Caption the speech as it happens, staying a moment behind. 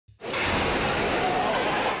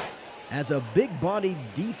As a big-bodied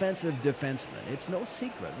defensive defenseman, it's no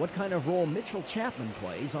secret what kind of role Mitchell Chapman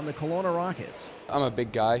plays on the Kelowna Rockets. I'm a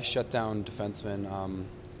big guy, shutdown defenseman.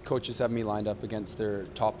 Coaches have me lined up against their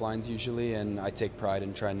top lines usually, and I take pride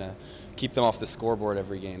in trying to keep them off the scoreboard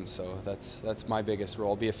every game. So that's my biggest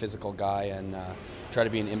role. Be a physical guy and try to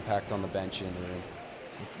be an impact on the bench and in the room.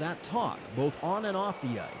 It's that talk, both on and off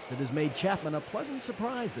the ice, that has made Chapman a pleasant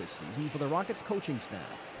surprise this season for the Rockets coaching staff.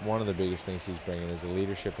 One of the biggest things he's bringing is the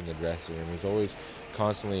leadership in the dressing room. He's always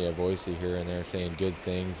constantly a voice here and there saying good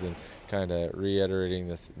things and kind of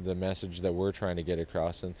reiterating the message that we're trying to get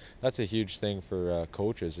across. And that's a huge thing for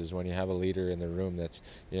coaches, is when you have a leader in the room that's,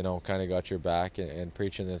 you know, kind of got your back and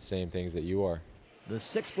preaching the same things that you are. The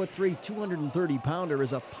 6'3", 230-pounder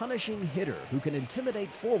is a punishing hitter who can intimidate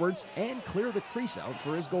forwards and clear the crease out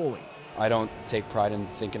for his goalie. I don't take pride in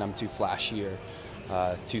thinking I'm too flashy or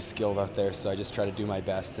too skilled out there, so I just try to do my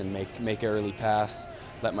best and make an early pass,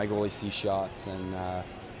 let my goalie see shots, and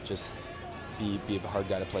just be a hard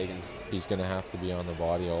guy to play against. He's going to have to be on the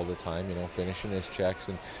body all the time, you know, finishing his checks,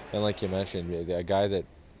 and like you mentioned, a guy that,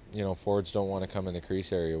 you know, forwards don't want to come in the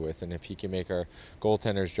crease area with, and if he can make our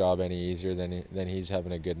goaltender's job any easier, then he's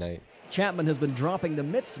having a good night. Chapman has been dropping the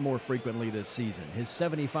mitts more frequently this season. His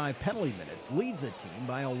 75 penalty minutes leads the team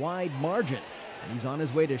by a wide margin, and he's on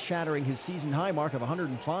his way to shattering his season high mark of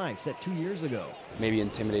 105 set 2 years ago. Maybe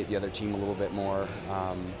intimidate the other team a little bit more,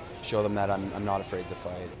 show them that I'm not afraid to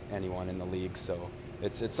fight anyone in the league. So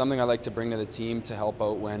it's something I like to bring to the team to help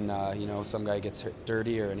out when you know, some guy gets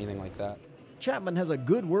dirty or anything like that. Chapman has a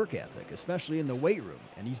good work ethic, especially in the weight room,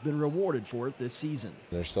 and he's been rewarded for it this season.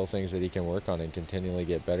 There's still things that he can work on and continually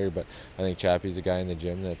get better, but I think Chappie's a guy in the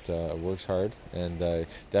gym that works hard, and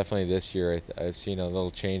definitely this year I've seen a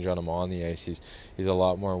little change on him on the ice. He's a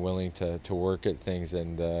lot more willing to work at things,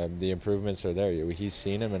 and the improvements are there. He's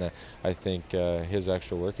seen them, and I think his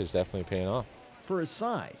extra work is definitely paying off. For his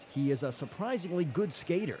size, he is a surprisingly good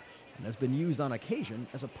skater, and has been used on occasion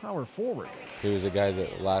as a power forward. He was a guy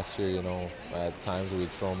that last year, you know, at times we'd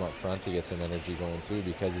throw him up front to get some energy going too,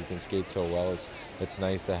 because he can skate so well. It's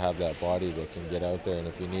nice to have that body that can get out there, and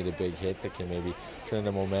if you need a big hit that can maybe turn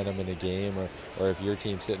the momentum in a game, or if your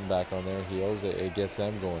team's sitting back on their heels, it gets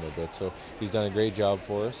them going a bit. So he's done a great job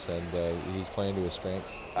for us, and he's playing to his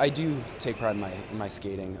strengths. I do take pride in my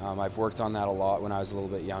skating. I've worked on that a lot when I was a little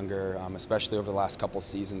bit younger, especially over the last couple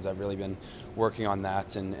seasons. I've really been working on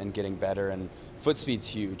that and getting better, and foot speed's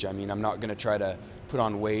huge. I mean, I'm not going to try to put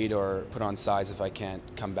on weight or put on size if I can't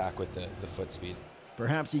come back with the foot speed.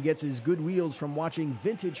 Perhaps he gets his good wheels from watching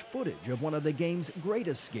vintage footage of one of the game's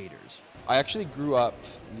greatest skaters. I actually grew up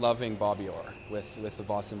loving Bobby Orr with the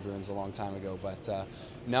Boston Bruins a long time ago, but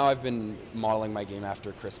now I've been modeling my game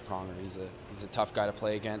after Chris Pronger. He's a tough guy to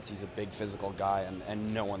play against. He's a big physical guy,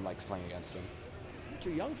 and no one likes playing against him. You're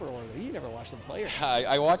too young for one of them. You never watched them play.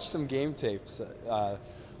 I watched some game tapes a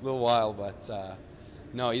little while, but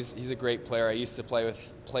no, he's a great player. I used to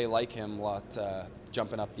play like him a lot,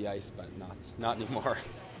 jumping up the ice, but not anymore.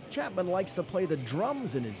 Chapman likes to play the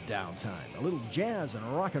drums in his downtime, a little jazz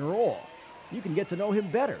and rock and roll. You can get to know him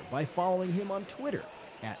better by following him on Twitter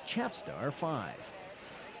 @Chapstar5.